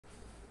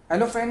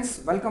Hello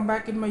friends, welcome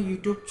back in my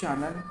YouTube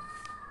channel.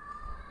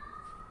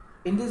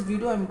 In this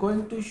video I'm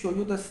going to show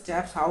you the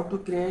steps how to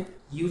create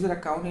user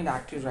account in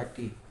Active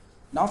Directory.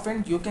 Now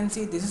friends, you can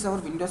see this is our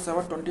Windows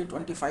Server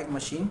 2025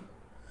 machine.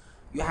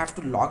 You have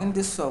to log in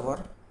this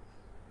server.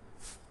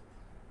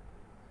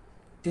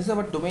 This is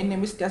our domain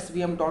name is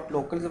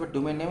testvm.local is our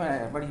domain name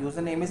and our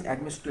username is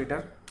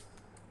administrator.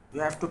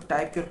 You have to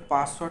type your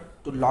password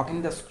to log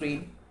in the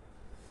screen.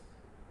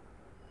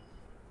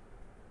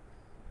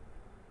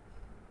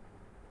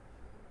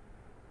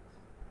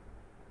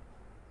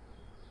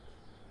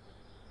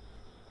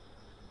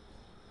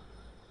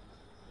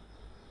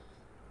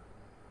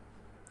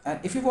 And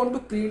if you want to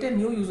create a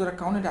new user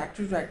account in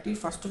Active Directory,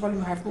 first of all you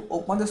have to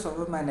open the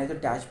Server Manager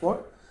dashboard.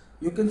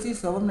 You can see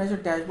Server Manager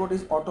dashboard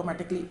is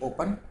automatically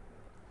open.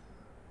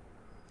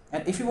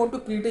 And if you want to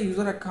create a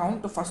user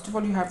account, first of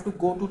all you have to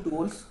go to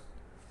tools.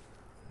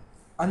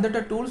 Under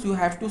the tools you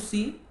have to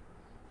see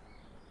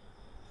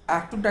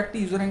Active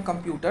Directory user and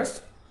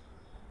computers.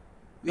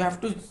 You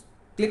have to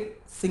click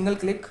single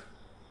click.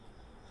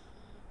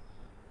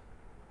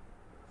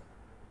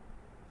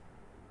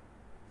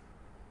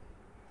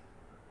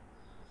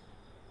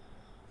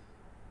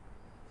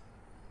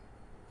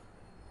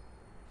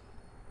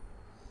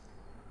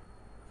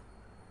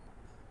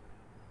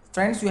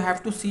 Friends, you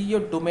have to see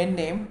your domain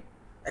name,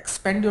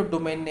 expand your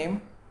domain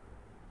name,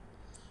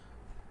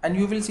 and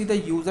you will see the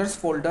users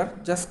folder.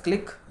 Just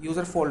click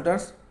user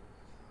folders.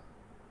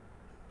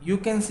 You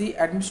can see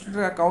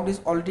administrator account is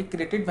already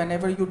created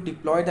whenever you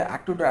deploy the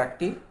Active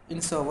Directory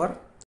in server.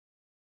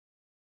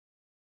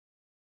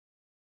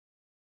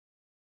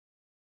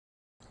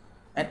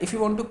 And if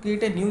you want to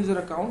create a new user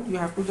account, you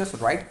have to just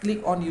right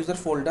click on user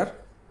folder,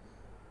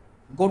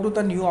 go to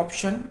the new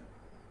option,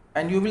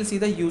 and you will see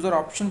the user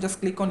option.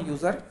 Just click on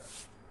user,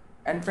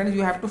 and friends,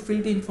 you have to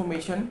fill the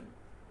information.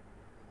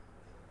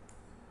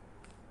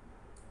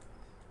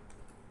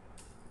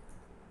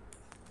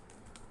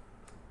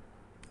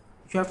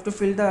 You have to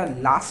fill the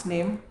last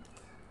name,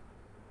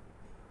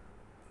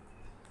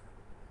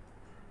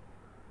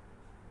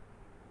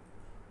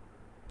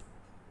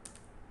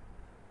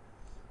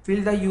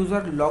 fill the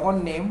user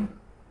logon name.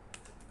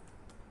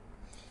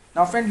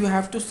 Now friend, you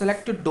have to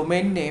select a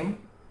domain name.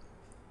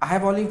 I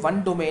have only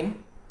one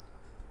domain,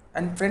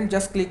 and friend,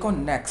 just click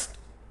on next.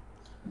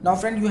 Now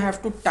friend, you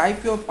have to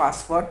type your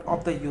password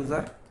of the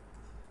user.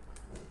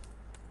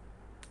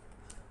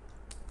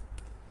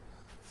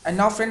 And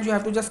now friends, you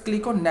have to just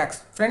click on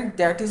next. Friend,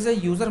 that is a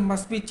user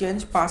must be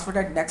changed password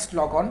at next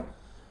logon.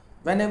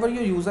 Whenever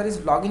your user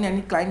is logging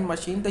any client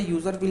machine, the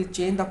user will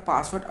change the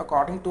password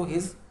according to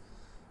his.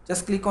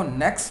 Just click on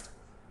next.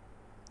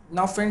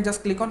 Now friend,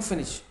 just click on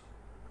finish.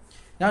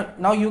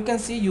 Now you can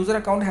see user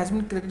account has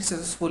been created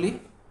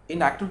successfully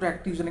in Active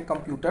Directory using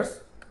computers.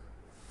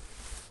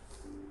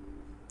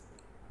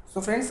 So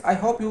friends, I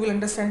hope you will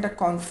understand the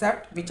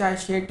concept which I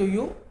shared to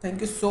you.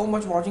 Thank you so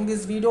much for watching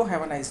this video.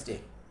 Have a nice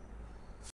day.